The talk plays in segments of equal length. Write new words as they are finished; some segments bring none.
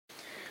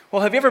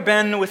Well, have you ever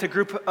been with a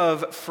group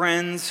of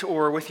friends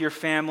or with your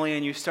family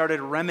and you started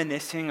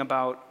reminiscing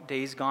about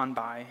days gone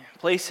by?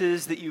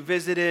 Places that you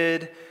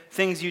visited,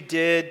 things you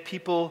did,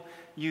 people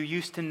you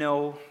used to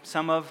know,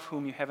 some of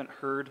whom you haven't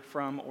heard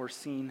from or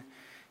seen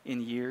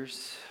in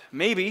years.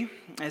 Maybe,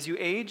 as you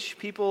age,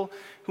 people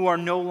who are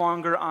no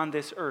longer on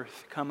this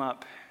earth come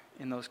up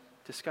in those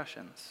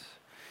discussions.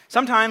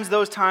 Sometimes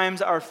those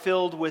times are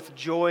filled with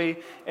joy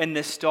and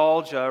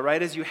nostalgia,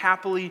 right? As you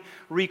happily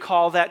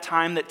recall that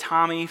time that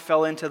Tommy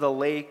fell into the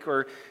lake,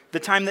 or the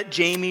time that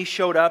Jamie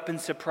showed up and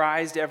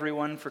surprised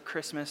everyone for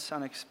Christmas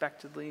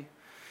unexpectedly.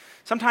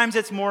 Sometimes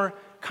it's more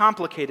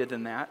complicated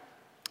than that,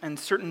 and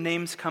certain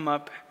names come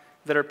up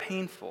that are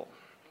painful.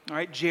 All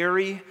right,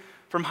 Jerry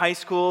from high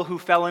school who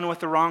fell in with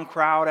the wrong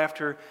crowd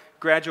after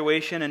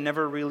graduation and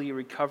never really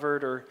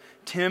recovered, or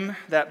Tim,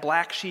 that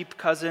black sheep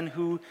cousin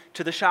who,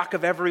 to the shock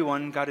of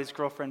everyone, got his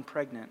girlfriend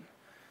pregnant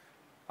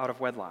out of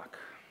wedlock.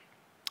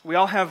 We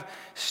all have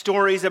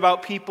stories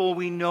about people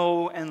we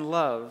know and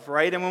love,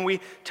 right? And when we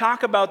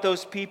talk about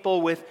those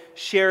people with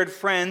shared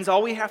friends,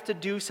 all we have to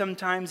do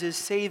sometimes is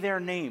say their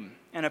name,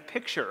 and a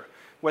picture,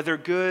 whether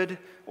good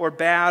or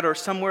bad or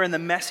somewhere in the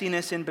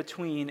messiness in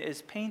between,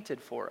 is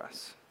painted for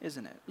us,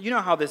 isn't it? You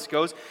know how this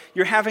goes.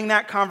 You're having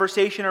that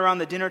conversation around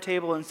the dinner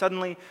table and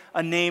suddenly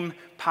a name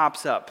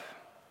pops up.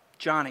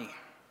 Johnny.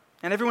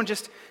 And everyone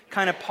just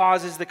kind of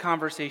pauses the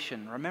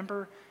conversation.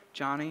 Remember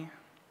Johnny?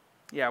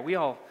 Yeah, we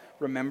all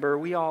remember.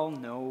 We all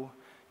know.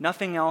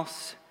 Nothing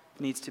else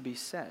needs to be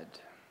said.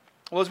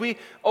 Well, as we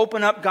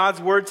open up God's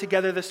Word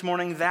together this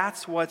morning,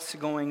 that's what's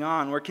going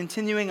on. We're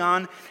continuing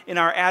on in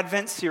our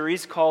Advent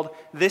series called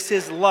This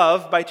is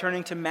Love by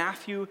turning to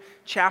Matthew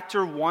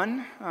chapter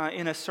 1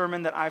 in a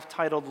sermon that I've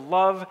titled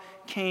Love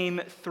Came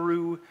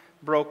Through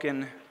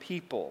Broken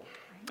People.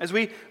 As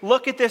we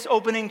look at this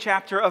opening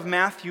chapter of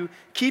Matthew,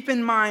 keep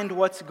in mind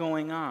what's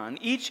going on.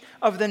 Each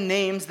of the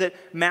names that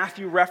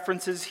Matthew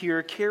references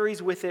here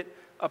carries with it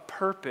a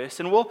purpose.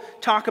 And we'll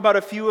talk about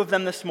a few of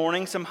them this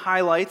morning, some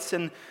highlights.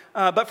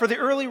 But for the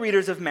early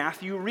readers of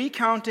Matthew,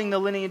 recounting the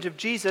lineage of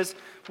Jesus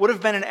would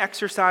have been an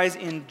exercise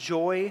in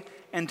joy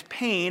and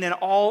pain and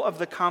all of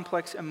the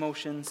complex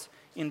emotions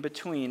in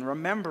between,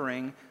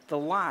 remembering the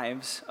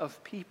lives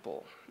of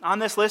people. On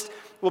this list,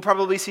 we'll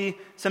probably see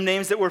some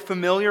names that we're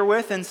familiar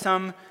with and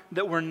some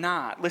that we're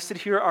not. Listed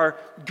here are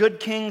good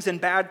kings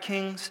and bad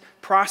kings,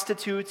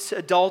 prostitutes,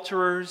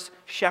 adulterers,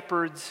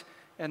 shepherds,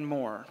 and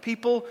more.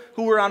 People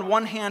who were on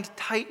one hand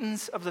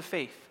titans of the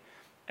faith,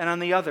 and on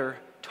the other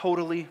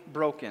totally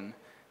broken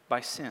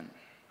by sin.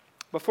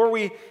 Before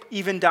we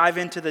even dive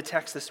into the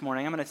text this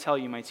morning, I'm going to tell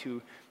you my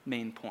two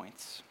main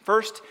points.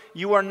 First,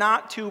 you are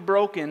not too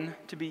broken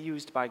to be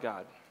used by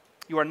God.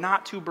 You are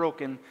not too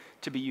broken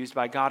to be used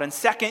by God. And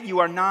second, you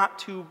are not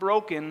too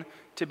broken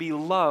to be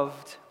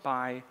loved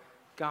by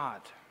God.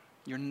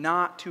 You're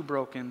not too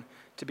broken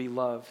to be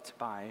loved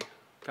by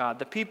God.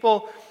 The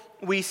people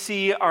we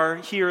see are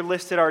here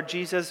listed are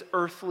Jesus'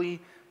 earthly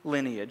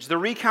lineage. The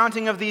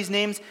recounting of these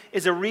names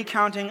is a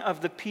recounting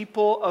of the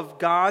people of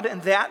God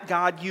and that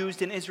God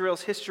used in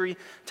Israel's history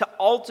to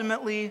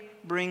ultimately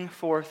bring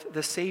forth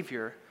the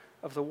Savior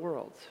of the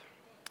world.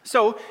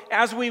 So,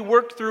 as we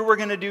work through, we're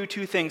going to do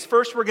two things.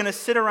 First, we're going to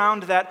sit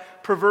around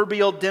that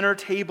proverbial dinner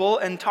table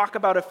and talk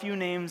about a few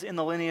names in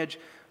the lineage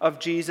of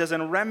Jesus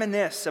and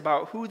reminisce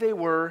about who they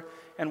were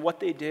and what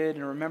they did,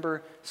 and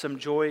remember some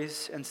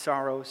joys and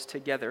sorrows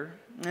together.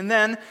 And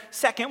then,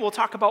 second, we'll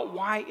talk about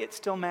why it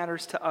still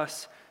matters to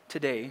us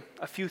today,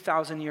 a few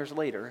thousand years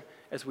later,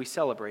 as we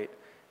celebrate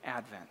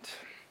Advent.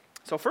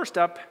 So first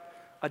up,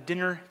 a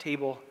dinner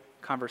table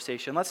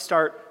conversation. Let's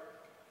start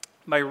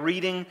by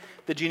reading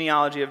the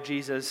genealogy of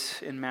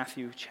Jesus in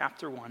Matthew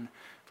chapter 1,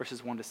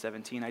 verses 1 to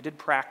 17. I did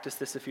practice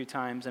this a few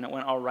times, and it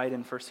went all right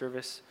in first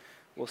service.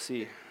 We'll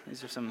see.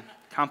 These are some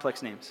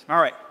complex names. All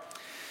right.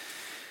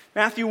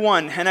 Matthew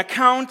 1, an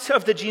account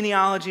of the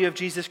genealogy of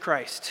Jesus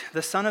Christ,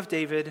 the son of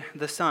David,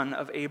 the son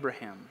of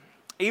Abraham.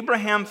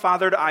 Abraham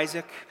fathered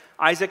Isaac.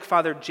 Isaac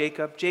fathered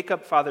Jacob.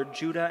 Jacob fathered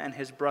Judah and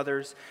his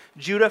brothers.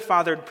 Judah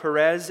fathered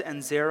Perez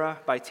and Zerah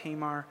by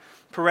Tamar.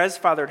 Perez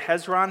fathered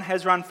Hezron.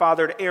 Hezron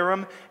fathered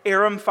Aram.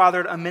 Aram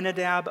fathered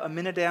Aminadab.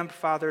 Aminadab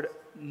fathered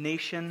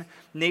Nahshon.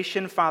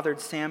 Nahshon fathered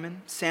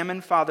Salmon.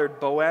 Salmon fathered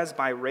Boaz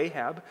by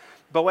Rahab.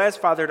 Boaz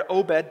fathered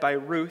Obed by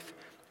Ruth.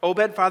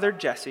 Obed fathered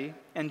Jesse,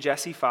 and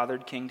Jesse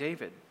fathered King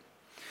David.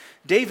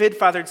 David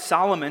fathered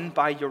Solomon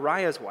by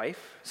Uriah's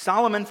wife.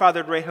 Solomon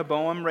fathered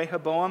Rehoboam.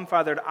 Rehoboam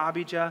fathered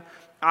Abijah.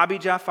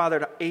 Abijah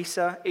fathered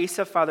Asa.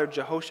 Asa fathered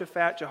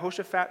Jehoshaphat.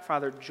 Jehoshaphat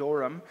fathered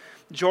Joram.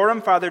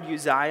 Joram fathered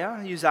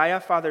Uzziah.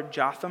 Uzziah fathered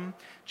Jotham.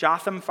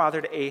 Jotham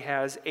fathered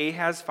Ahaz.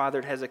 Ahaz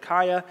fathered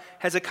Hezekiah.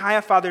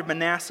 Hezekiah fathered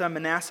Manasseh.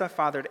 Manasseh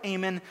fathered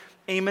Amon.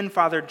 Amon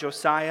fathered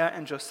Josiah,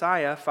 and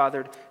Josiah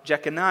fathered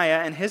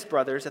Jeconiah and his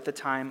brothers at the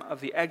time of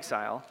the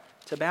exile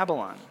to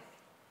Babylon.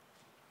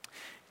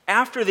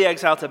 After the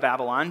exile to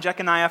Babylon,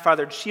 Jeconiah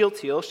fathered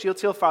Shealtiel,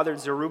 Shealtiel fathered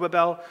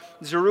Zerubbabel,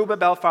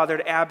 Zerubbabel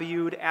fathered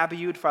Abiud,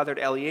 Abiud fathered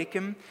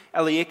Eliakim,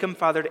 Eliakim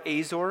fathered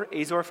Azor,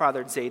 Azor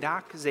fathered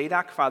Zadok,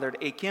 Zadok fathered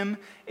Achim,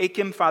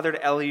 Achim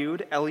fathered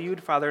Eliud, Eliud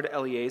fathered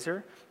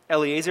Eleazar,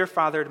 Eleazar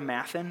fathered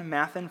Mathan,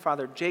 Mathan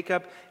fathered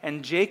Jacob,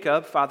 and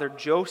Jacob fathered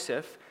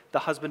Joseph, the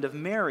husband of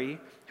Mary,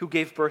 who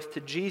gave birth to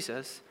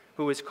Jesus,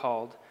 who is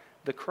called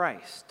the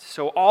Christ.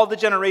 So all the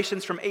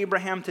generations from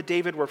Abraham to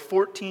David were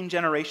 14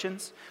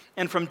 generations,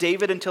 and from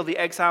David until the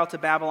exile to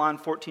Babylon,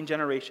 14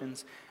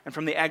 generations, and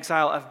from the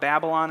exile of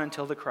Babylon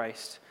until the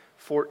Christ,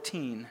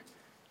 14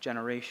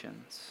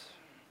 generations.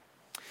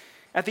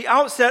 At the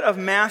outset of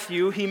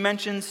Matthew, he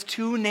mentions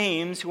two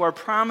names who are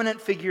prominent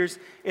figures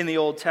in the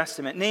Old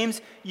Testament, names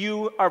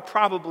you are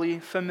probably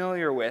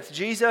familiar with.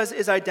 Jesus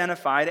is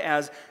identified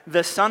as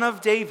the son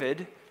of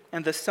David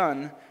and the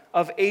son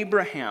of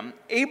Abraham.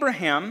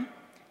 Abraham,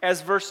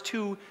 as verse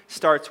 2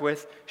 starts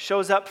with,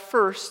 shows up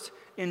first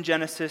in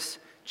Genesis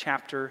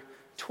chapter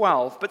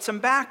 12. But some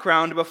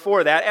background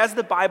before that. As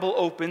the Bible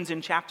opens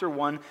in chapter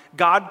 1,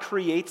 God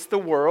creates the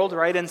world,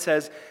 right, and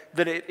says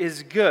that it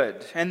is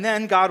good. And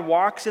then God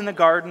walks in the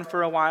garden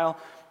for a while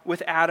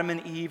with Adam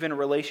and Eve in a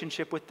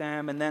relationship with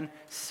them, and then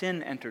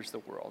sin enters the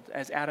world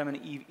as Adam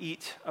and Eve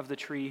eat of the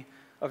tree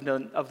of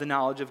the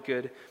knowledge of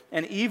good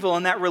and evil,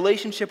 and that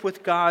relationship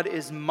with God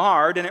is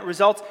marred, and it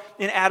results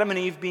in Adam and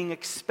Eve being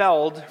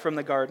expelled from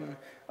the Garden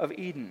of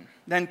Eden.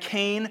 Then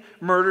Cain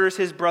murders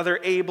his brother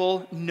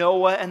Abel,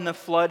 Noah and the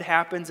flood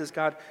happens as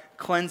God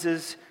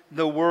cleanses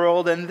the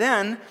world, and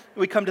then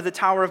we come to the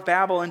Tower of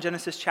Babel in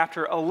Genesis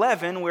chapter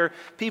 11, where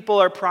people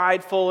are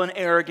prideful and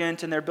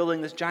arrogant, and they're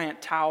building this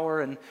giant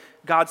tower, and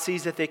God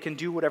sees that they can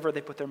do whatever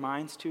they put their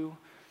minds to,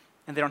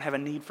 and they don't have a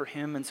need for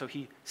him, and so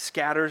he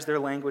scatters their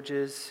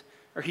languages,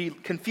 or he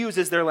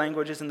confuses their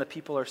languages, and the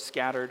people are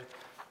scattered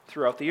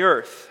throughout the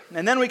earth.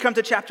 And then we come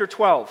to chapter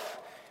 12,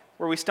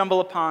 where we stumble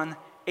upon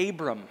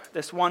Abram,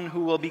 this one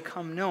who will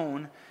become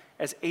known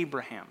as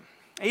Abraham.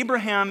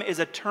 Abraham is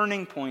a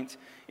turning point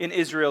in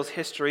Israel's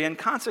history, and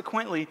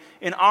consequently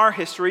in our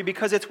history,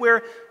 because it's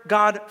where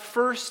God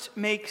first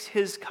makes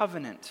his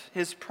covenant,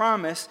 his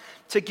promise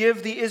to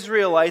give the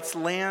Israelites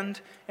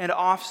land and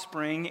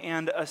offspring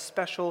and a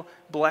special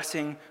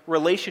blessing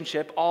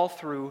relationship all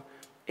through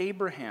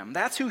Abraham.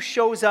 That's who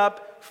shows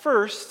up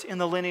first in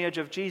the lineage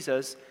of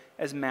Jesus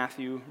as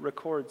Matthew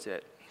records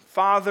it.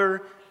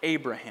 Father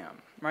Abraham,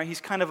 right?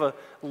 He's kind of a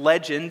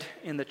legend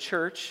in the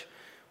church.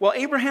 Well,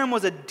 Abraham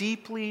was a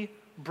deeply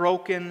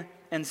broken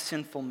and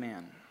sinful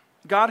man.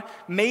 God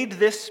made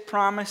this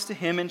promise to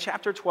him in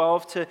chapter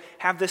 12 to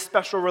have this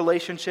special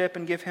relationship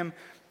and give him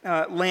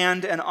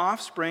land and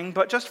offspring.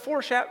 But just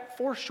four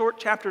short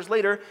chapters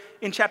later,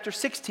 in chapter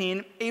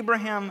 16,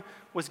 Abraham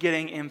was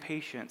getting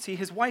impatient. See,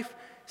 his wife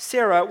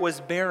Sarah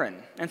was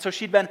barren, and so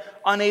she'd been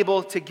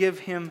unable to give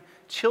him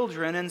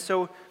children, and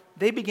so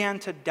they began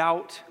to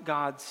doubt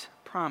God's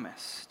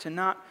promise, to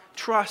not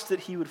trust that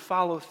he would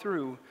follow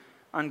through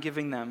on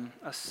giving them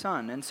a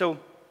son. And so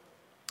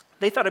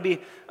they thought it'd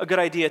be a good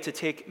idea to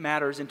take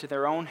matters into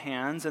their own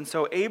hands, and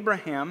so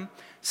Abraham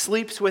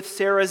sleeps with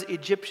Sarah's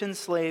Egyptian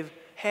slave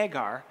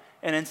Hagar,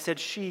 and instead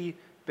she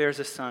bears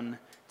a son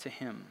to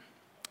him.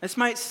 This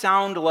might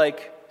sound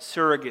like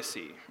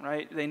surrogacy,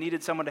 right? They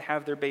needed someone to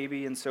have their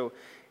baby, and so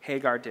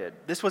Hagar did.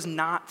 This was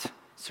not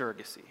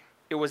surrogacy.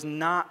 It was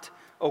not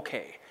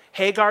okay.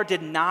 Hagar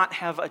did not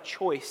have a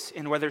choice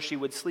in whether she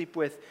would sleep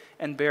with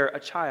and bear a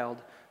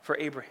child for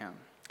Abraham.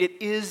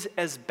 It is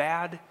as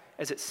bad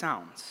as it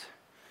sounds.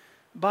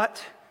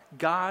 But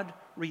God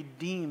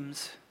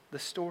redeems the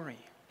story.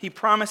 He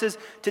promises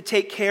to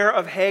take care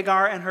of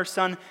Hagar and her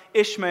son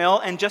Ishmael,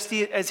 and just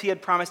as he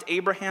had promised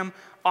Abraham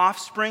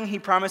offspring, he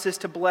promises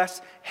to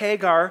bless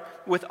Hagar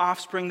with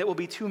offspring that will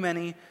be too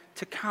many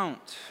to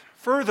count.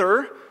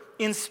 Further,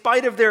 in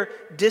spite of their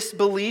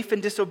disbelief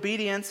and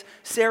disobedience,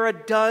 Sarah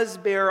does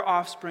bear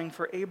offspring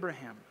for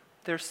Abraham,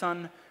 their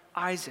son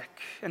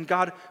Isaac, and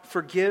God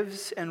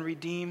forgives and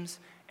redeems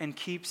and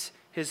keeps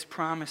his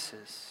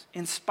promises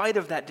in spite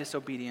of that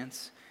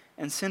disobedience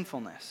and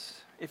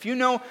sinfulness. If you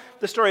know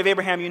the story of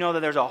Abraham, you know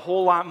that there's a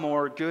whole lot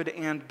more good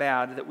and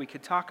bad that we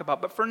could talk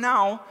about. But for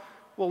now,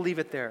 we'll leave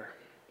it there.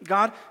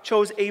 God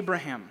chose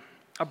Abraham,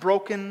 a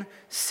broken,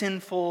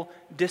 sinful,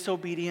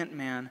 disobedient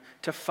man,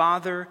 to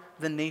father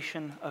the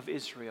nation of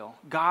Israel,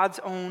 God's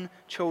own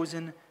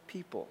chosen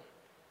people.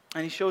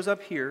 And he shows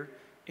up here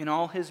in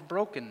all his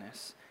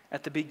brokenness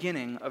at the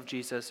beginning of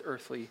Jesus'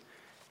 earthly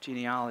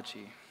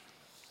genealogy.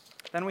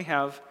 Then we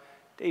have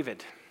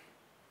David.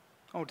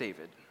 Oh,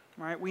 David,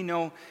 right? We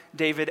know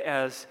David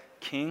as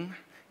king.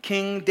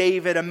 King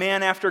David, a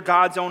man after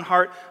God's own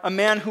heart, a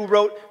man who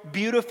wrote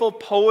beautiful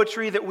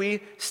poetry that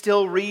we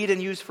still read and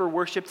use for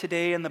worship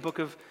today in the book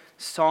of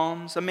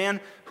Psalms, a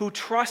man who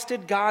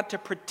trusted God to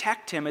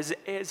protect him as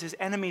his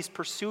enemies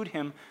pursued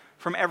him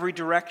from every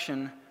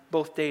direction,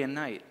 both day and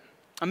night.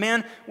 A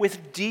man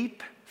with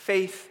deep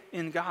faith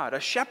in God, a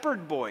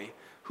shepherd boy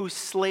who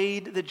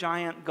slayed the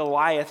giant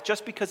Goliath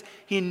just because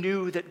he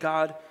knew that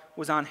God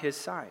was on his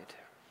side.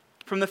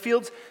 From the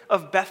fields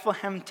of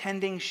Bethlehem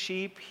tending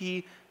sheep,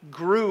 he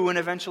grew and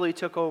eventually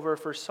took over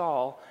for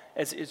Saul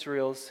as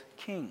Israel's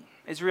king,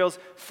 Israel's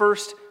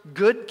first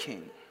good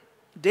king.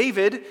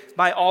 David,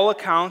 by all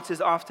accounts,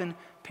 is often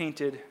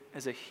painted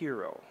as a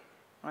hero,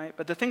 right?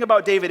 But the thing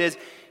about David is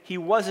he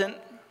wasn't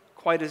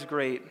quite as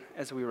great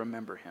as we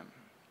remember him.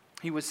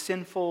 He was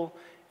sinful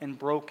and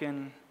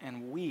broken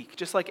and weak,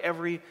 just like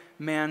every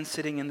man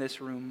sitting in this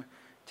room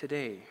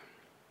today.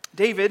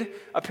 David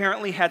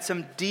apparently had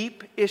some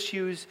deep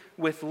issues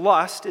with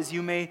lust, as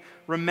you may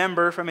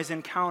remember from his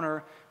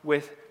encounter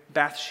with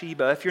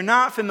Bathsheba. If you're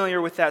not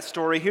familiar with that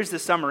story, here's the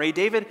summary.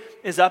 David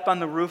is up on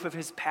the roof of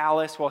his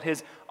palace while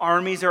his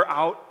armies are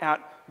out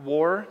at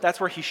war. That's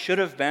where he should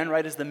have been,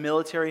 right, as the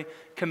military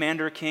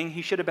commander king.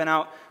 He should have been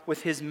out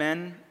with his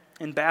men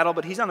in battle,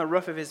 but he's on the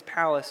roof of his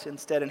palace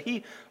instead. And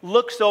he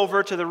looks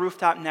over to the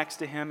rooftop next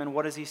to him, and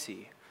what does he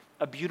see?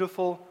 A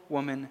beautiful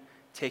woman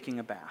taking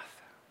a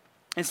bath.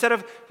 Instead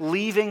of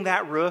leaving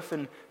that roof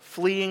and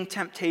fleeing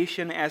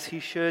temptation as he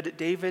should,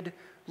 David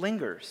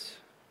lingers.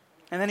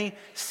 And then he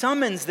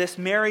summons this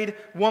married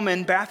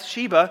woman,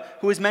 Bathsheba,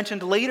 who is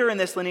mentioned later in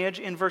this lineage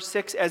in verse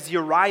 6 as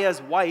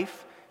Uriah's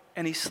wife,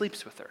 and he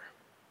sleeps with her.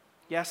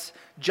 Yes,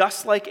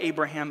 just like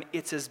Abraham,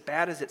 it's as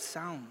bad as it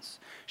sounds.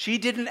 She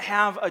didn't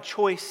have a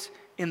choice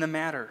in the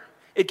matter.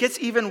 It gets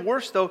even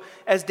worse, though,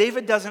 as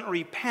David doesn't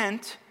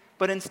repent,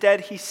 but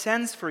instead he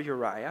sends for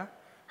Uriah,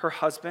 her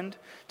husband,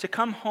 to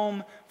come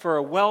home for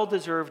a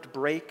well-deserved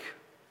break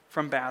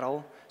from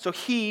battle so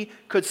he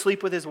could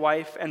sleep with his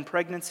wife and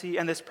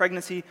this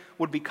pregnancy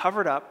would be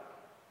covered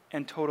up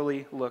and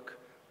totally look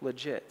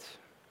legit.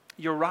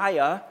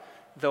 Uriah,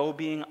 though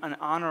being an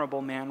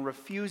honorable man,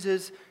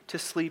 refuses to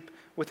sleep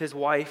with his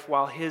wife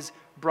while his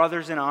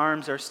brothers in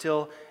arms are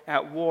still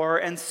at war.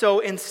 And so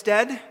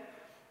instead,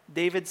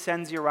 David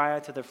sends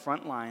Uriah to the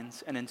front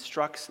lines and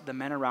instructs the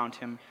men around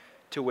him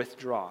to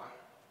withdraw.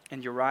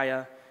 And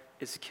Uriah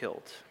is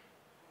killed.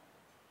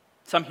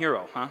 Some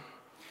hero, huh?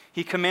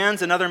 He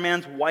commands another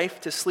man's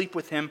wife to sleep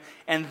with him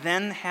and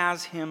then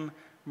has him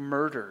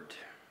murdered.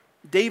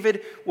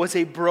 David was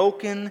a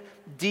broken,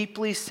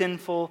 deeply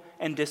sinful,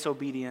 and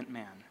disobedient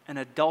man, an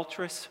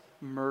adulterous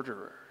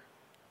murderer.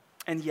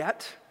 And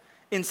yet,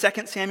 in 2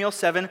 Samuel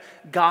 7,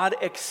 God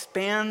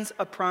expands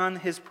upon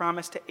his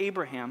promise to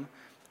Abraham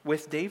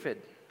with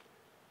David.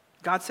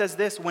 God says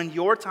this, when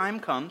your time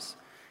comes,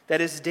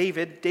 that is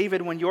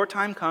David, when your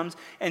time comes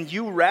and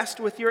you rest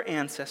with your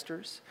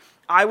ancestors,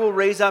 I will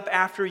raise up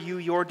after you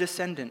your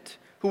descendant,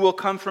 who will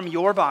come from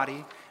your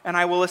body, and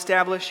I will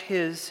establish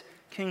his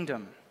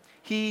kingdom.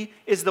 He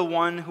is the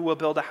one who will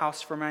build a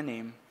house for my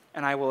name,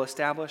 and I will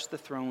establish the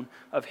throne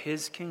of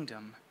his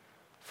kingdom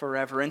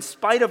forever. In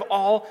spite of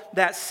all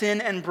that sin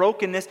and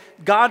brokenness,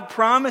 God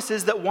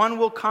promises that one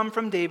will come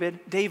from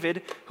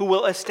David, who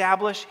will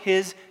establish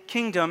his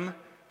kingdom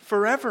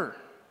forever.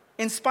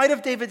 In spite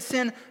of David's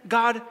sin,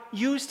 God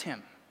used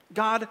him.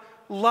 God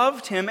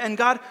loved him, and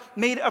God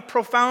made a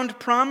profound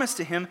promise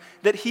to him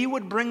that he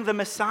would bring the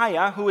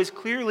Messiah, who is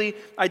clearly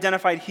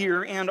identified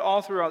here and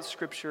all throughout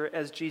Scripture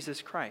as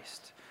Jesus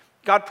Christ.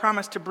 God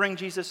promised to bring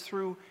Jesus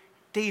through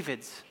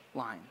David's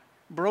line,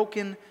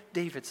 broken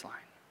David's line.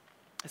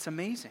 It's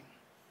amazing,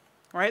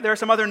 right? There are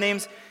some other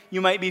names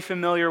you might be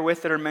familiar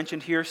with that are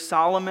mentioned here.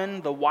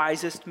 Solomon, the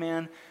wisest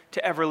man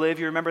to ever live.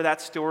 You remember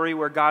that story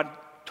where God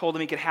told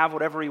him he could have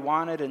whatever he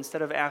wanted.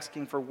 Instead of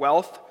asking for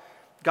wealth,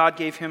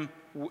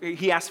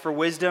 he asked for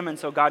wisdom, and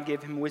so God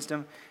gave him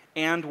wisdom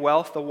and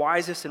wealth, the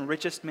wisest and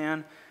richest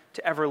man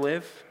to ever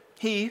live.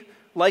 He,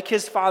 like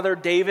his father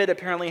David,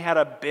 apparently had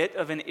a bit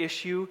of an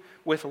issue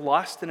with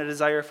lust and a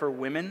desire for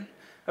women.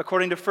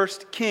 According to 1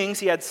 Kings,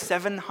 he had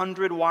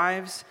 700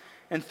 wives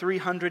and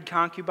 300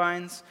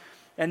 concubines.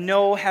 And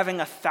no, having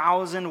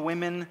 1,000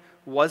 women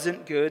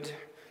wasn't good.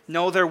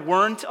 No, there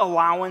weren't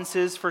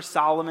allowances for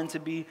Solomon to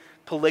be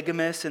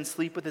polygamous and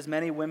sleep with as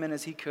many women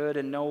as he could.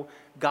 And no,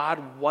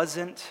 God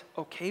wasn't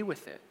okay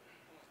with it.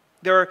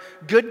 There are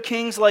good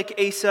kings like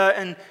Asa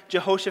and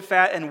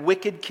Jehoshaphat, and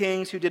wicked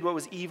kings who did what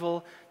was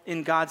evil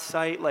in God's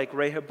sight, like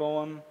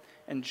Rehoboam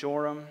and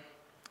Joram.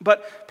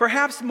 But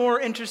perhaps more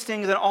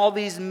interesting than all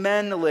these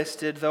men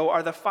listed, though,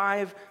 are the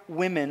 5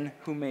 women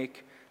who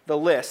make the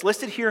list.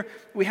 Listed here,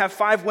 we have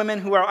 5 women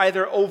who are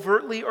either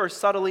overtly or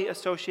subtly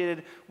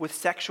associated with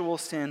sexual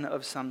sin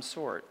of some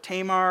sort.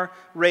 Tamar,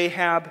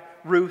 Rahab,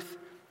 Ruth,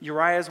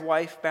 Uriah's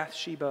wife,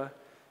 Bathsheba,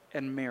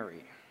 and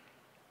Mary.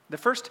 The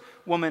first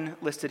woman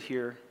listed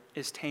here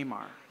is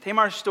Tamar.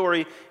 Tamar's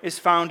story is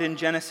found in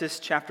Genesis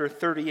chapter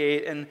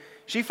 38, and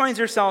she finds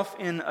herself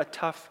in a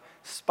tough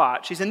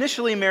spot. She's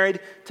initially married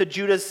to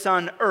Judah's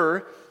son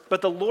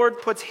but the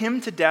Lord puts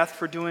him to death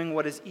for doing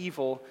what is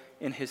evil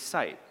in his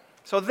sight.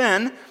 So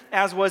then,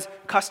 as was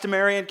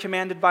customary and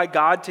commanded by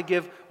God to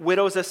give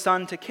widows a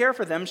son to care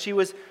for them, she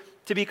was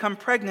to become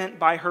pregnant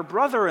by her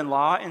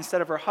brother-in-law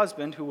instead of her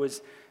husband, who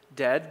was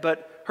dead.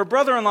 But her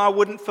brother-in-law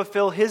wouldn't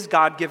fulfill his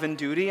God-given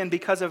duty, and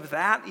because of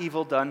that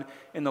evil done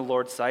in the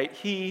Lord's sight,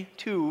 he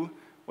too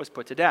was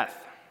put to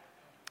death.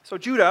 So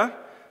Judah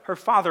her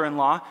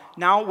father-in-law,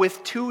 now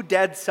with 2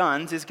 dead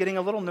sons, is getting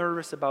a little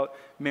nervous about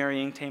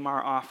marrying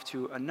Tamar off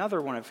to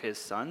another one of his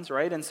sons,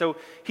 right? And so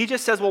he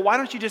just says, well, why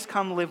don't you just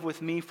come live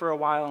with me for a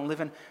while and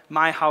live in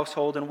my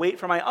household and wait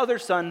for my other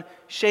son,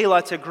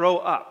 Shelah, to grow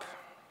up.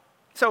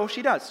 So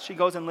she does. She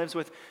goes and lives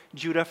with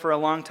Judah for a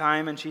long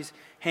time, and she's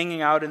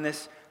hanging out in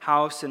this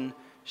house, and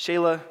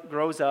Shelah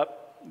grows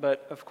up,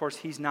 but of course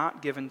he's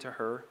not given to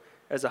her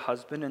as a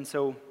husband, and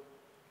so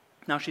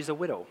now she's a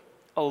widow,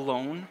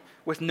 alone,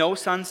 with no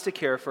sons to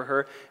care for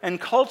her, and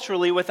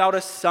culturally, without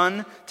a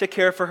son to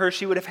care for her,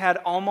 she would have had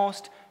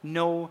almost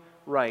no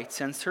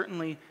rights, and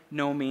certainly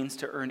no means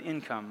to earn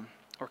income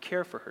or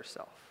care for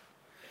herself.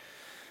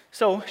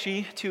 So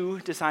she, too,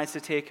 decides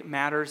to take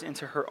matters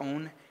into her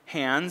own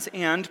hands,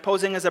 and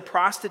posing as a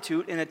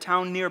prostitute in a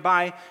town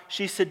nearby,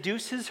 she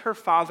seduces her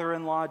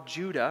father-in-law,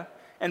 Judah,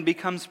 and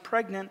becomes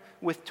pregnant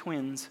with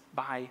twins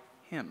by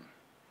him.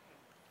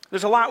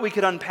 There's a lot we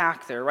could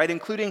unpack there, right?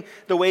 Including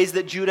the ways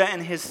that Judah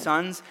and his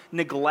sons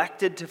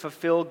neglected to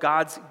fulfill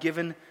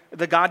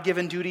the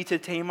God-given duty to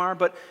Tamar.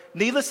 But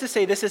needless to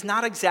say, this is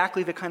not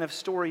exactly the kind of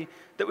story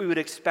that we would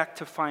expect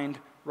to find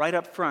right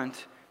up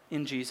front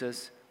in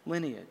Jesus'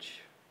 lineage.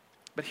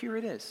 But here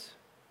it is.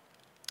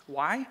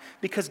 Why?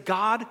 Because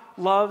God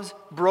loves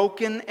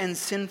broken and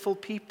sinful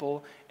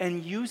people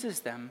and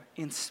uses them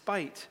in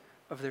spite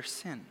of their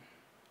sin.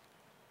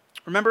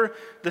 Remember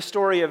the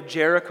story of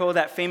Jericho,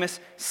 that famous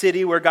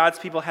city where God's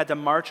people had to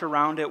march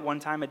around it one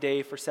time a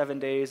day for 7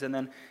 days and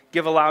then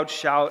give a loud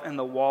shout and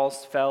the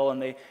walls fell and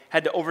they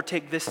had to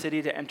overtake this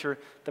city to enter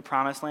the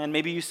promised land.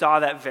 Maybe you saw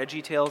that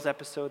VeggieTales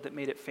episode that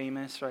made it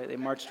famous, right? They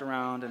marched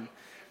around and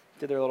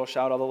did their little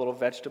shout, all the little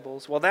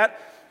vegetables. Well,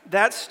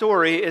 that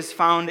story is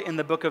found in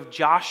the book of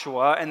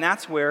Joshua, and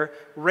that's where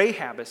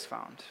Rahab is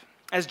found.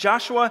 As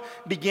Joshua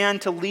began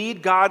to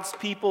lead God's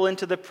people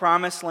into the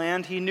promised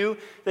land, he knew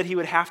that he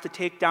would have to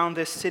take down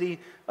this city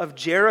of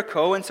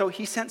Jericho, and so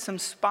he sent some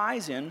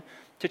spies in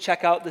to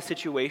check out the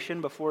situation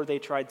before they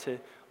tried to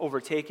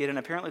overtake it. And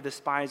apparently the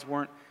spies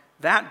weren't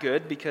that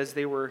good because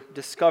they were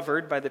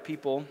discovered by the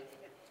people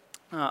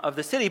of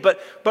the city. But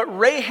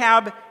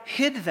Rahab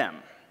hid them,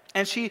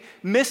 and she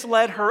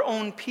misled her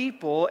own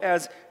people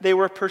as they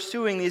were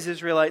pursuing these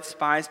Israelite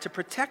spies to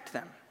protect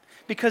them,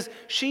 because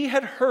she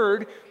had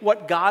heard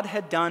what God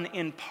had done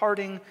in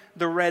parting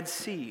the Red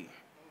Sea,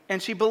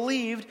 and she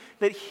believed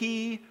that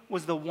he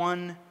was the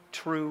one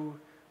true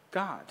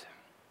God.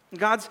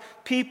 God's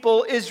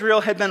people,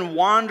 Israel, had been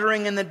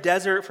wandering in the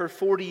desert for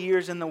 40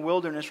 years in the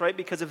wilderness, right,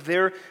 because of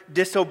their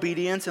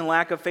disobedience and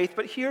lack of faith.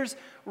 But here's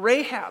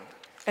Rahab,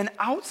 an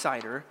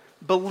outsider,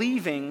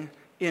 believing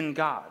in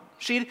God.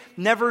 She'd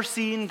never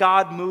seen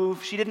God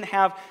move. She didn't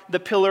have the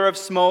pillar of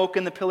smoke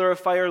and the pillar of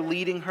fire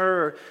leading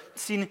her, or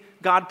seen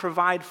God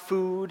provide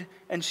food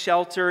and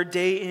shelter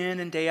day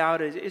in and day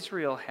out as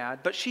Israel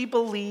had. But she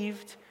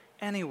believed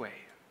anyway.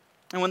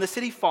 And when the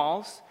city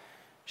falls,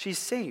 she's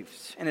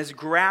saved and is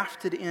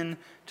grafted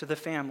into the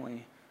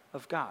family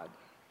of God.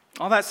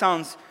 All that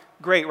sounds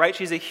great, right?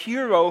 She's a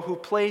hero who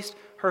placed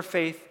her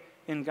faith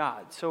in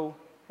God. So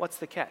what's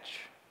the catch?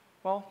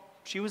 Well,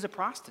 she was a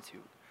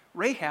prostitute.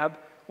 Rahab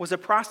was a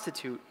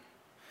prostitute.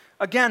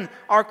 Again,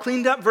 our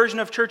cleaned up version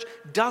of church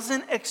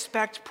doesn't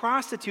expect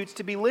prostitutes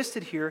to be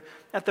listed here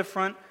at the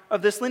front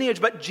of this lineage,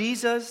 but she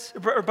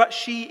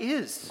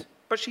is.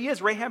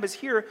 Rahab is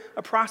here,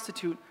 a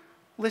prostitute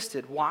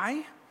listed.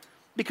 Why?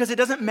 Because it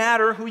doesn't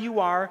matter who you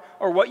are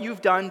or what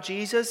you've done.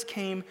 Jesus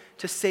came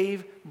to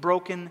save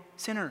broken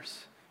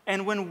sinners.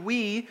 And when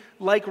we,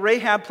 like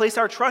Rahab, place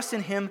our trust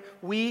in him,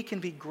 we can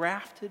be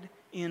grafted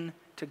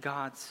into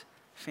God's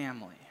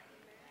family.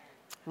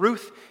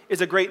 Ruth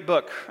is a great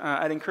book.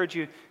 I'd encourage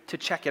you to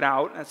check it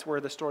out. That's where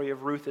the story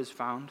of Ruth is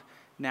found,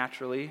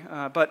 naturally.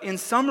 But in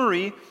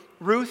summary,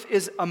 Ruth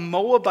is a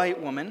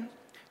Moabite woman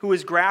who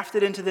is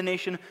grafted into the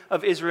nation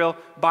of Israel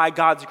by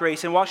God's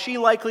grace. And while she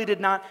likely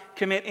did not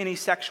commit any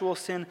sexual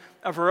sin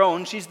of her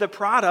own, she's the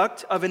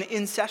product of an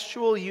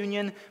incestual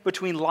union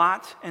between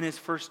Lot and his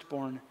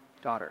firstborn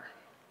daughter.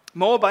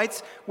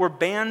 Moabites were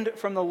banned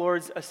from the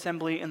Lord's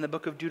assembly in the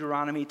book of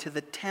Deuteronomy to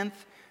the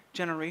 10th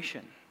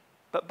generation.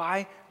 But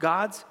by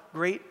God's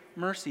great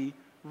mercy,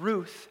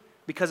 Ruth,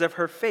 because of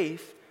her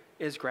faith,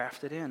 is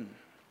grafted in.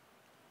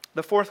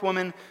 The fourth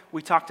woman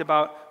we talked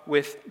about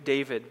with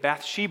David,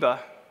 Bathsheba,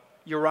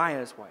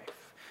 Uriah's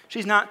wife.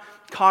 She's not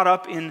caught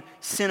up in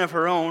sin of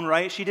her own,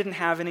 right? She didn't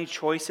have any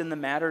choice in the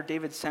matter.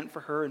 David sent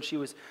for her and she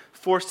was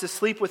forced to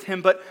sleep with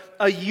him. But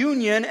a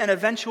union and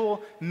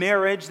eventual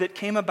marriage that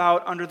came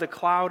about under the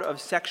cloud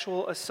of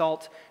sexual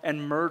assault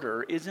and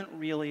murder isn't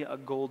really a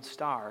gold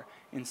star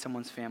in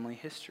someone's family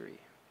history.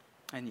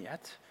 And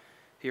yet,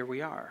 here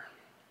we are.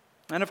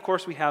 And of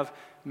course we have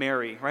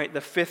Mary, right?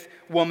 The fifth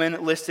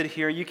woman listed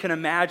here. You can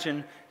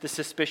imagine the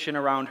suspicion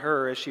around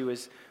her as she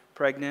was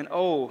pregnant.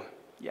 Oh,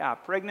 yeah,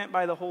 pregnant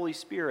by the Holy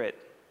Spirit.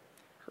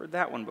 Heard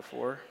that one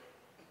before.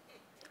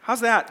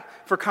 How's that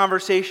for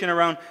conversation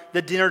around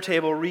the dinner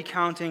table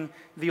recounting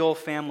the old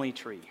family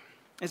tree?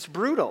 It's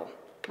brutal.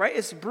 right?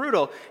 It's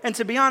brutal. And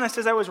to be honest,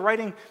 as I was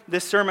writing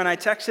this sermon, I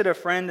texted a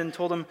friend and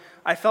told him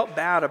I felt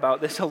bad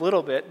about this a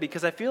little bit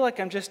because I feel like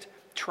I'm just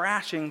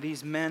trashing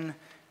these men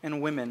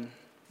and women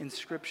in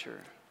Scripture.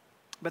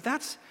 But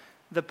that's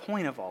the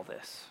point of all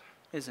this,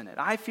 isn't it?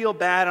 I feel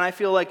bad, and I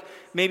feel like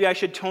maybe I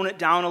should tone it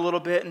down a little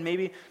bit and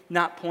maybe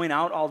not point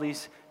out all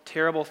these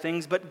terrible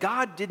things, but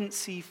God didn't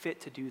see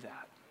fit to do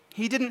that.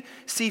 He didn't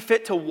see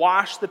fit to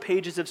wash the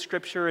pages of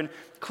Scripture and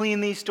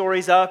clean these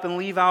stories up and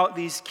leave out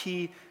these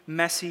key,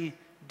 messy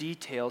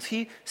details.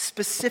 He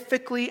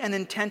specifically and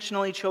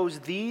intentionally chose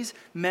these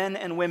men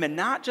and women,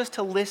 not just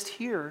to list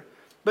here,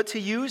 but to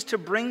use to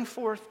bring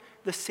forth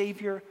the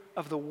Savior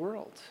of the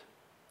world.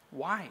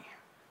 Why?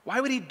 Why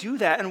would he do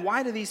that? And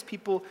why do these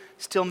people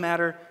still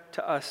matter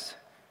to us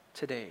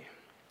today?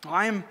 Well,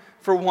 I am,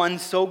 for one,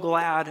 so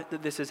glad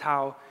that this is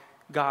how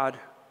God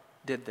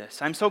did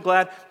this. I'm so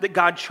glad that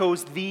God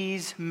chose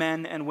these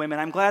men and women.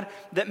 I'm glad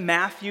that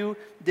Matthew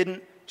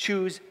didn't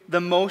choose the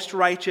most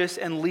righteous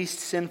and least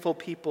sinful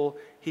people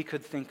he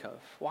could think of.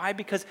 Why?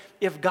 Because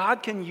if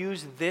God can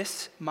use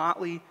this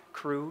motley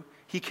crew,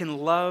 he can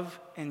love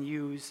and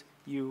use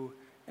you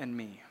and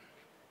me.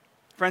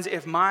 Friends,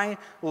 if my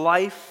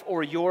life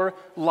or your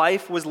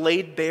life was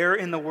laid bare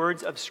in the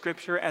words of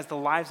Scripture as the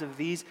lives of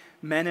these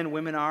men and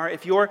women are,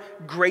 if your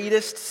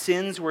greatest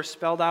sins were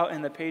spelled out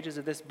in the pages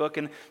of this book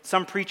and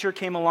some preacher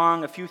came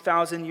along a few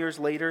thousand years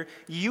later,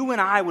 you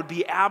and I would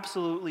be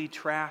absolutely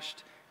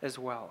trashed as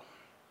well.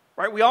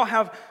 Right? We all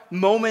have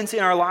moments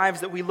in our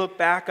lives that we look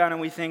back on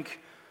and we think,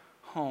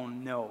 oh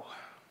no,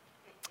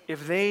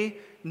 if they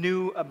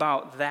knew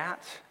about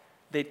that,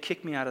 they'd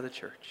kick me out of the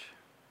church.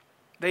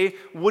 They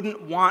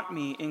wouldn't want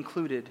me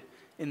included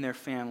in their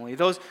family.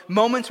 Those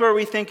moments where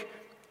we think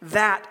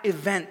that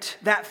event,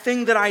 that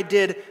thing that I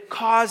did,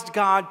 caused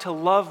God to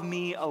love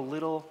me a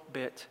little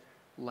bit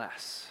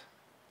less.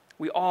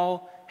 We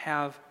all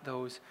have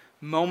those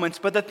moments.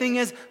 But the thing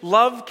is,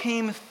 love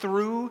came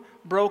through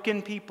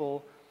broken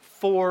people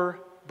for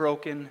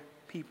broken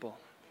people.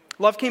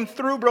 Love came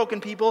through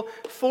broken people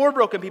for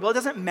broken people. It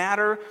doesn't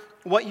matter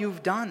what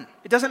you've done.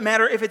 It doesn't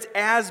matter if it's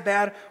as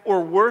bad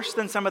or worse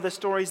than some of the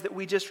stories that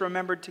we just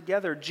remembered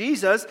together.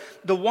 Jesus,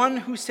 the one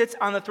who sits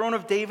on the throne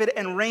of David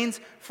and reigns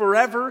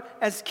forever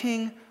as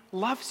king,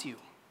 loves you.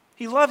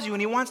 He loves you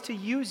and he wants to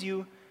use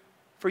you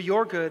for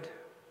your good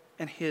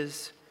and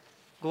his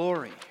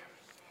glory.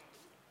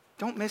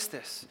 Don't miss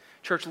this.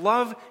 Church,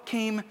 love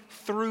came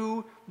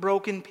through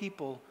broken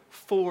people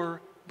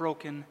for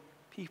broken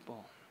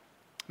people.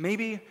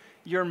 Maybe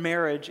your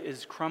marriage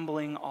is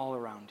crumbling all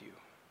around you.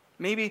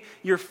 Maybe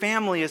your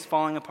family is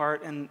falling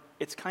apart and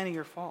it's kind of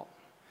your fault.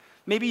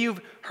 Maybe you've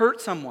hurt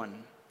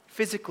someone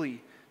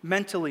physically,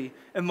 mentally,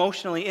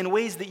 emotionally in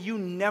ways that you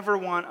never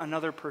want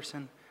another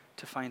person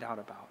to find out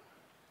about.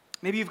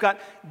 Maybe you've got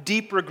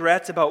deep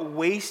regrets about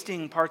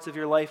wasting parts of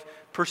your life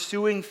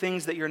pursuing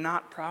things that you're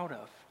not proud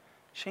of,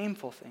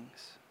 shameful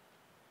things.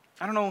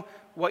 I don't know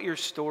what your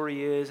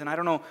story is, and I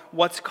don't know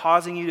what's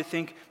causing you to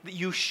think that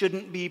you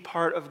shouldn't be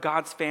part of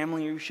God's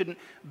family or you shouldn't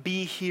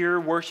be here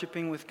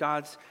worshiping with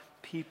God's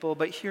people,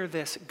 but hear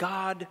this: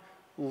 God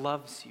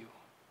loves you.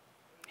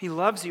 He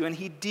loves you, and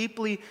he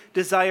deeply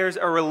desires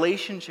a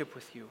relationship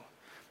with you.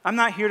 I'm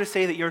not here to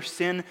say that your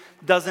sin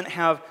doesn't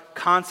have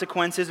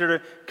consequences or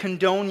to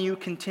condone you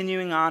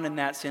continuing on in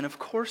that sin. Of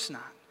course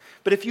not.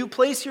 But if you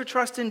place your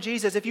trust in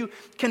Jesus, if you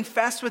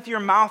confess with your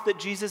mouth that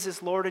Jesus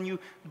is Lord and you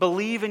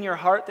believe in your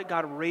heart that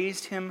God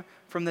raised him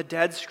from the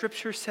dead,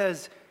 Scripture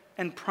says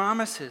and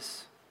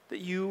promises that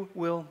you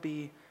will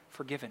be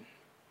forgiven.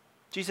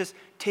 Jesus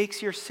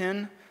takes your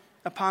sin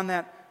upon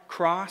that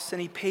cross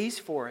and he pays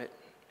for it,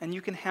 and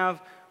you can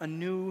have a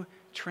new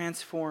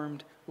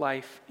transformed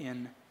life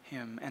in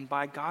him. And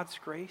by God's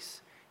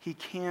grace, he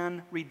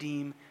can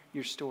redeem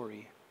your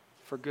story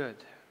for good.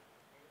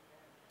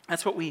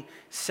 That's what we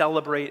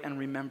celebrate and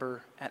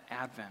remember at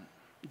Advent.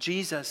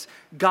 Jesus,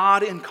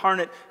 God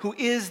incarnate, who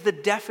is the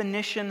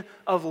definition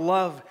of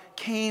love,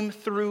 came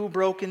through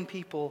broken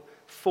people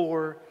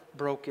for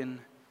broken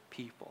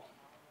people.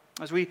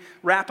 As we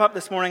wrap up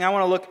this morning, I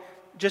want to look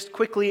just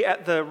quickly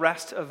at the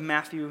rest of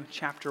Matthew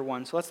chapter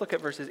 1. So let's look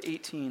at verses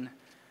 18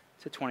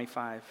 to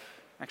 25,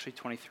 actually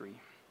 23. It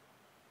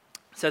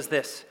says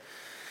this: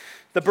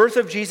 "The birth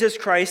of Jesus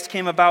Christ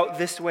came about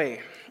this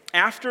way.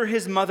 After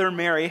his mother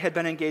Mary had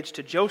been engaged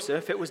to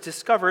Joseph, it was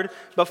discovered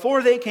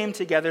before they came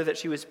together that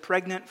she was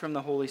pregnant from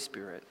the Holy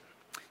Spirit.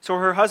 So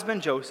her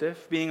husband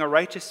Joseph, being a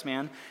righteous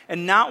man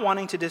and not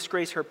wanting to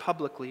disgrace her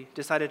publicly,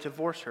 decided to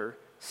divorce her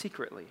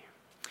secretly.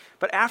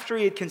 But after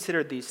he had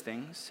considered these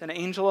things, an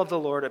angel of the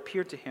Lord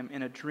appeared to him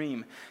in a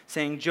dream,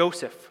 saying,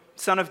 'Joseph,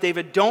 son of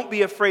David, don't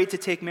be afraid to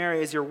take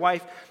Mary as your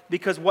wife,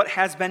 because what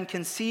has been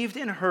conceived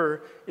in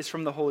her is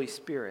from the Holy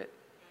Spirit.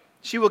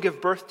 She will give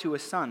birth to a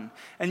son,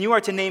 and you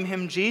are to name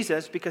him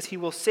Jesus, because he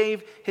will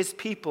save his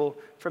people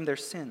from their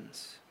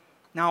sins.'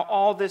 Now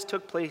all this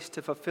took place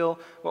to fulfill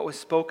what was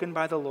spoken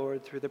by the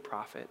Lord through the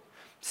prophet.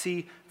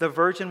 'See, the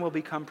virgin will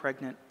become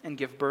pregnant and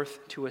give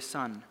birth to a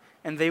son,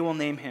 and they will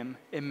name him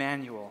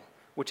Emmanuel,'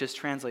 which is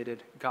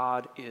translated,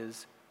 God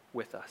is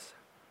with us."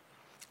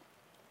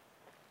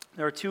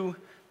 There are 2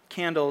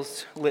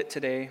 candles lit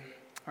today,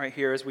 right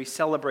here, as we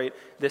celebrate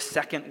this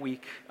second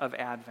week of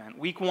Advent.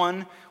 Week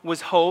 1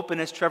 was hope,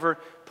 and as Trevor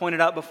pointed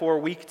out before,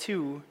 week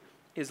 2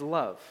 is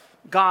love.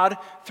 God,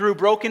 through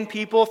broken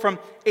people from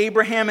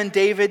Abraham and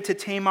David to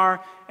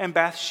Tamar and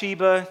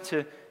Bathsheba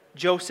to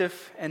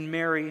Joseph and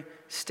Mary,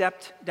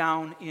 stepped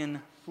down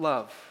in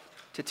love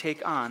to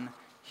take on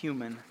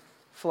human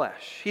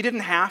flesh. He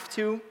didn't have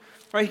to,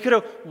 right? He could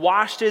have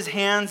washed his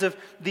hands of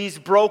these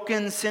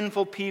broken,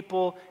 sinful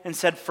people and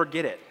said,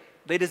 forget it.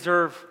 They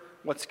deserve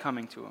what's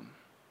coming to them.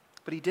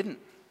 But he didn't.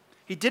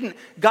 He didn't.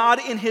 God,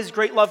 in his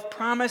great love,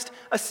 promised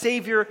a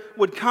Savior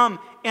would come,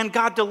 and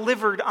God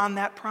delivered on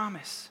that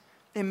promise.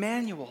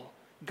 Emmanuel,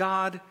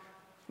 God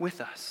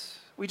with us.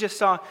 We just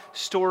saw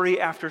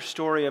story after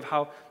story of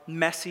how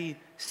messy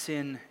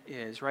sin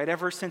is, right?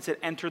 Ever since it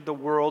entered the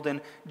world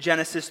in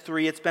Genesis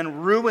 3, it's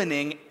been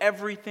ruining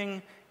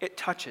everything it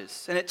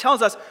touches. And it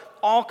tells us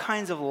all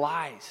kinds of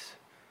lies,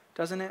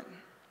 doesn't it?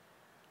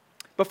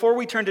 Before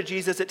we turn to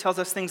Jesus, it tells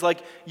us things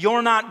like,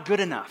 you're not good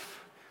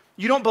enough.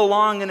 You don't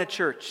belong in a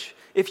church.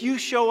 If you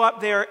show up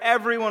there,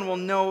 everyone will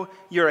know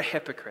you're a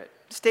hypocrite.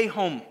 Stay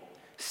home.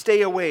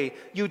 Stay away.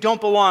 You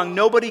don't belong.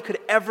 Nobody could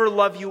ever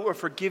love you or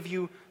forgive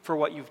you for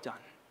what you've done.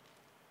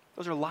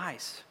 Those are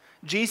lies.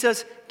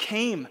 Jesus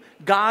came,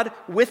 God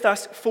with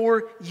us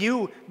for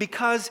you,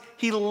 because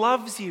he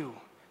loves you.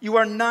 You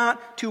are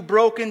not too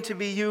broken to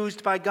be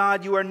used by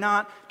God. You are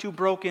not too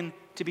broken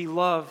to be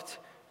loved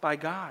by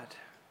God.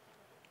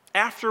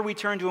 After we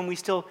turn to him, we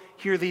still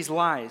hear these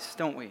lies,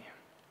 don't we?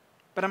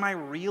 But am I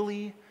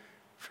really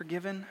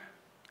forgiven?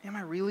 Am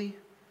I really?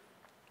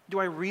 Do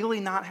I really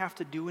not have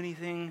to do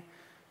anything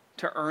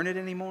to earn it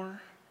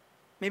anymore?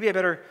 Maybe I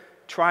better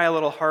try a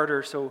little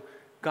harder so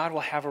God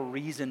will have a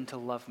reason to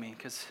love me,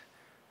 because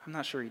I'm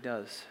not sure he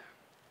does.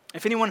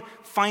 If anyone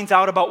finds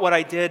out about what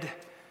I did,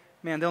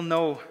 man, they'll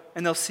know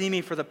and they'll see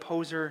me for the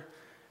poser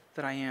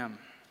that I am.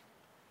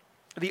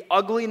 The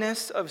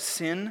ugliness of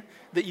sin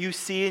that you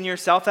see in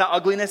yourself, that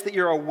ugliness that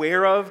you're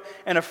aware of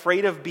and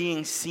afraid of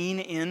being seen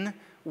in,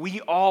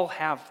 we all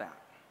have that.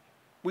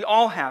 We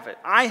all have it.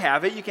 I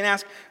have it. You can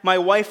ask my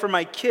wife or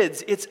my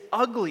kids. It's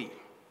ugly.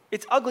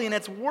 It's ugly, and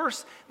it's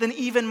worse than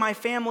even my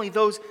family,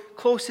 those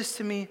closest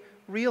to me,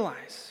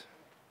 realize.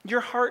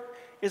 Your heart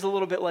is a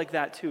little bit like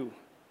that too,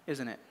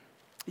 isn't it?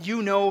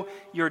 You know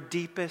your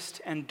deepest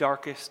and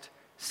darkest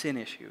sin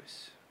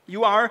issues.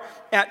 You are,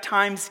 at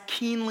times,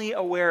 keenly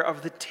aware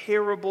of the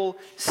terrible,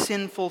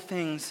 sinful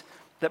things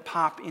that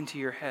pop into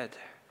your head.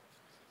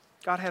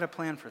 God had a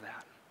plan for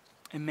that.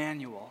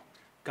 Emmanuel,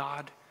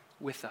 God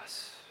with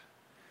us.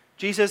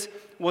 Jesus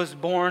was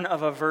born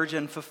of a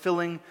virgin,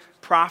 fulfilling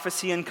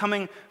prophecy and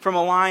coming from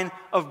a line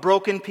of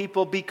broken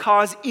people,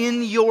 because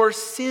in your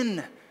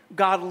sin,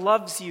 God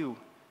loves you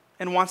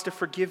and wants to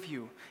forgive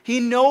you. He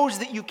knows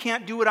that you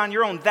can't do it on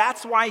your own.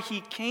 That's why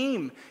he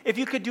came. If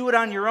you could do it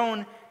on your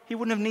own, he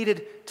wouldn't have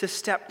needed to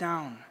step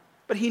down.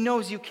 But he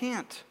knows you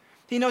can't.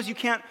 He knows you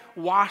can't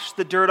wash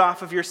the dirt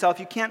off of yourself.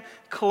 You can't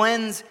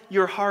cleanse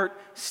your heart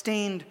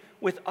stained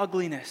with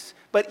ugliness.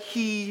 But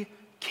he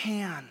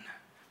can.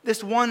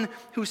 This one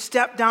who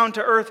stepped down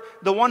to earth,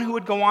 the one who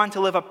would go on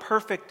to live a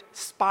perfect,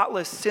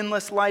 spotless,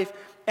 sinless life,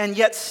 and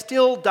yet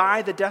still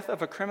die the death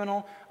of a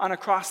criminal on a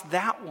cross,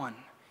 that one,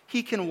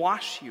 he can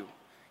wash you.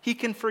 He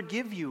can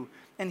forgive you,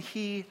 and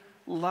he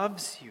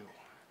loves you.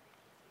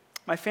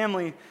 My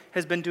family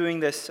has been doing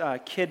this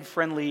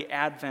kid-friendly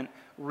Advent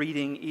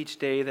reading each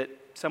day that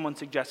someone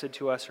suggested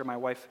to us, or my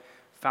wife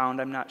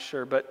found, I'm not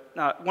sure. But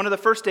one of the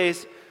first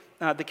days,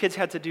 the kids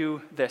had to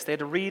do this. They had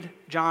to read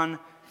John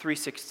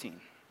 3:16.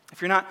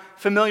 If you're not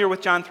familiar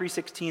with John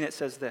 3:16, it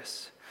says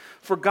this: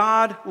 "For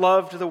God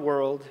loved the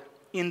world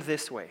in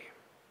this way.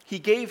 He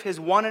gave his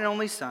one and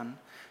only Son,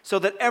 so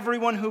that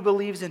everyone who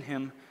believes in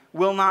him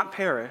will not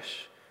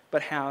perish,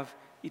 but have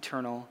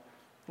eternal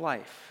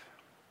life."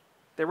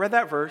 They read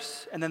that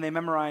verse, and then they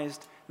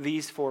memorized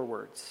these 4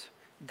 words.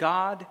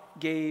 God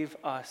gave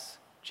us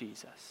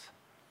Jesus.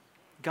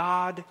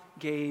 God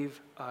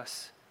gave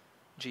us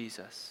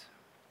Jesus.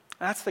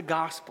 That's the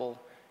gospel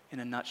in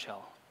a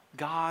nutshell.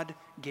 God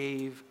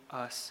gave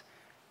us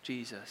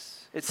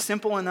Jesus. It's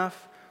simple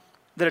enough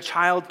that a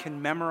child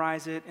can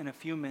memorize it in a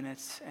few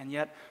minutes, and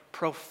yet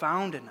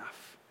profound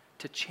enough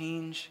to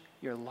change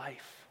your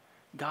life.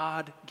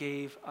 God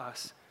gave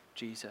us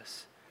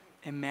Jesus.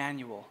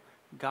 Emmanuel,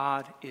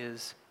 God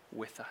is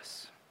with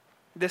us.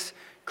 This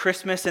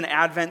Christmas and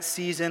Advent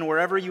season,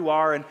 wherever you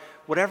are and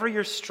whatever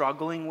you're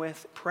struggling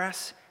with,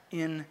 press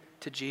in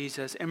to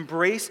Jesus.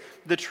 Embrace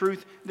the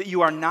truth that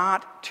you are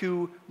not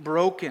too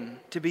broken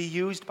to be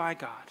used by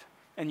God,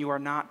 and you are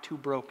not too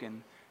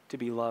broken to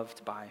be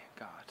loved by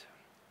God.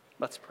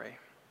 Let's pray.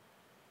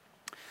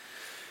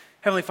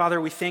 Heavenly Father,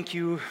 we thank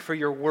you for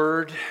your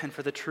word and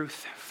for the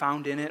truth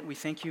found in it. We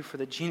thank you for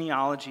the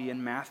genealogy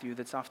in Matthew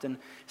that's often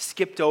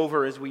skipped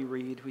over as we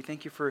read. We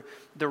thank you for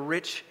the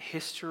rich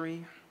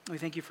history. We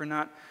thank you for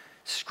not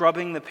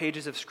scrubbing the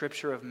pages of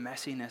Scripture of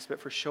messiness, but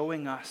for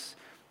showing us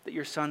that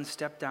your Son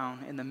stepped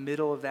down in the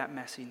middle of that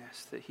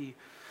messiness, that he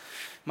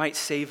might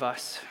save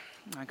us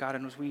God,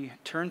 and as we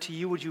turn to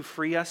you, would you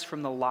free us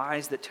from the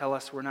lies that tell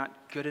us we're not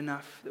good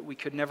enough, that we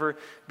could never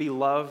be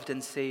loved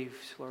and saved?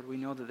 Lord, we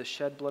know that the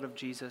shed blood of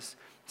Jesus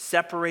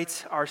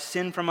separates our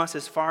sin from us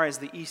as far as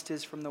the east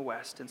is from the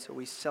west. And so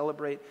we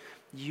celebrate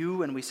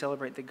you and we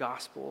celebrate the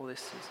gospel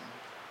this season.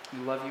 We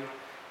love you.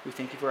 We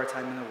thank you for our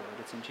time in the Word.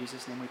 It's in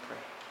Jesus' name we pray.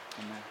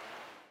 Amen.